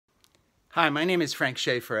Hi, my name is Frank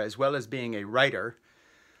Schaefer. As well as being a writer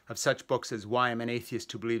of such books as Why I'm an Atheist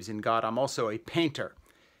Who Believes in God, I'm also a painter.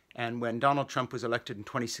 And when Donald Trump was elected in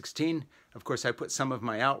 2016, of course, I put some of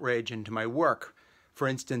my outrage into my work. For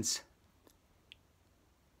instance,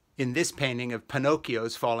 in this painting of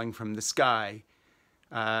Pinocchio's falling from the sky,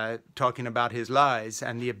 talking about his lies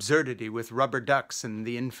and the absurdity with rubber ducks and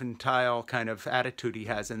the infantile kind of attitude he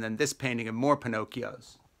has. And then this painting of more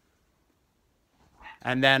Pinocchios.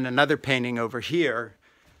 And then another painting over here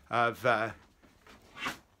of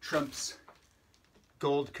Trump's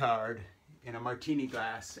gold card in a martini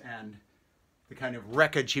glass and the kind of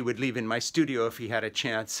wreckage he would leave in my studio if he had a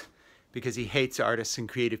chance, because he hates artists and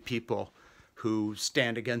creative people who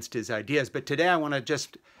stand against his ideas. But today I want to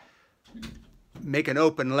just make an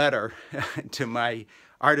open letter to my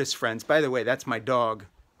artist friends. By the way, that's my dog.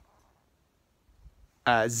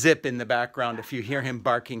 Zip in the background. If you hear him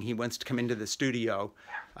barking, he wants to come into the studio.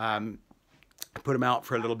 Put him out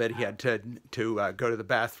for a little bit. He had to go to the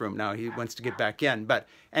bathroom. Now he wants to get back in. But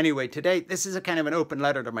anyway, today, this is a kind of an open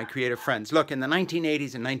letter to my creative friends. Look, in the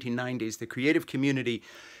 1980s and 1990s, the creative community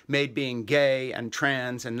made being gay and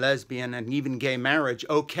trans and lesbian and even gay marriage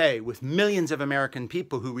okay with millions of American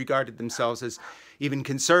people who regarded themselves as even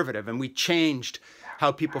conservative. And we changed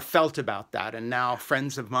how people felt about that. And now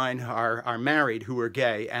friends of mine are married who are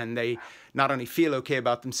gay, and they not only feel okay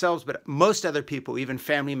about themselves, but most other people, even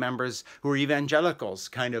family members who are evangelicals,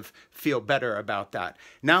 kind of feel better about that.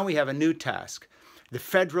 Now we have a new task. The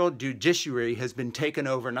Federal Judiciary has been taken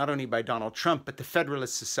over not only by Donald Trump, but the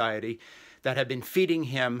Federalist Society that have been feeding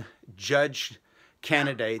him judge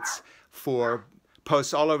candidates for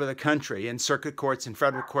posts all over the country, in circuit courts and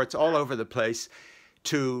federal courts all over the place,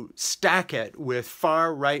 to stack it with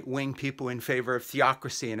far right-wing people in favor of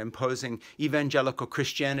theocracy and imposing evangelical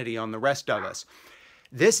Christianity on the rest of us.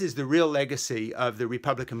 This is the real legacy of the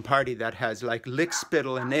Republican Party that has, like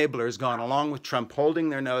lick-spittle enablers, gone along with Trump, holding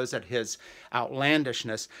their nose at his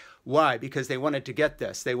outlandishness. Why? Because they wanted to get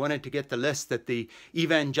this. They wanted to get the list that the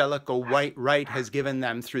evangelical white right has given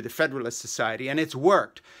them through the Federalist Society, and it's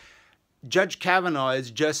worked. Judge Kavanaugh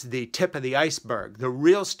is just the tip of the iceberg. The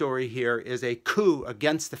real story here is a coup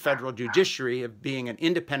against the federal judiciary of being an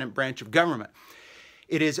independent branch of government.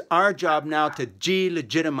 It is our job now to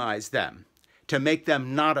delegitimize them, to make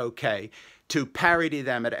them not okay, to parody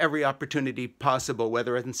them at every opportunity possible,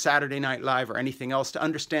 whether it's in Saturday Night Live or anything else, to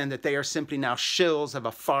understand that they are simply now shills of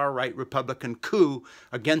a far-right Republican coup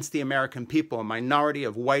against the American people, a minority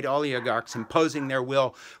of white oligarchs imposing their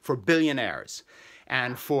will for billionaires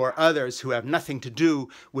and for others who have nothing to do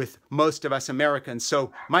with most of us Americans.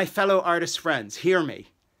 So my fellow artist friends, hear me.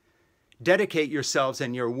 Dedicate yourselves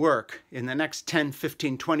and your work in the next 10,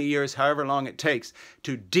 15, 20 years, however long it takes,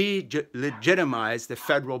 to delegitimize the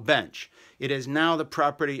federal bench. It is now the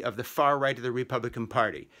property of the far right of the Republican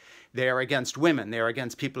Party. They are against women. They are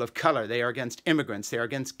against people of color. They are against immigrants. They are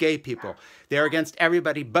against gay people. They are against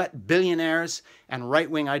everybody but billionaires and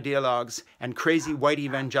right-wing ideologues and crazy white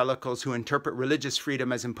evangelicals who interpret religious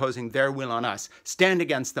freedom as imposing their will on us. Stand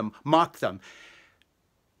against them. Mock them.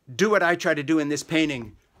 Do what I try to do in this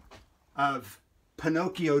painting of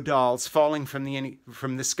Pinocchio dolls falling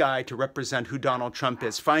from the sky to represent who Donald Trump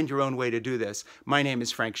is. Find your own way to do this. My name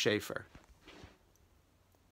is Frank Schaefer.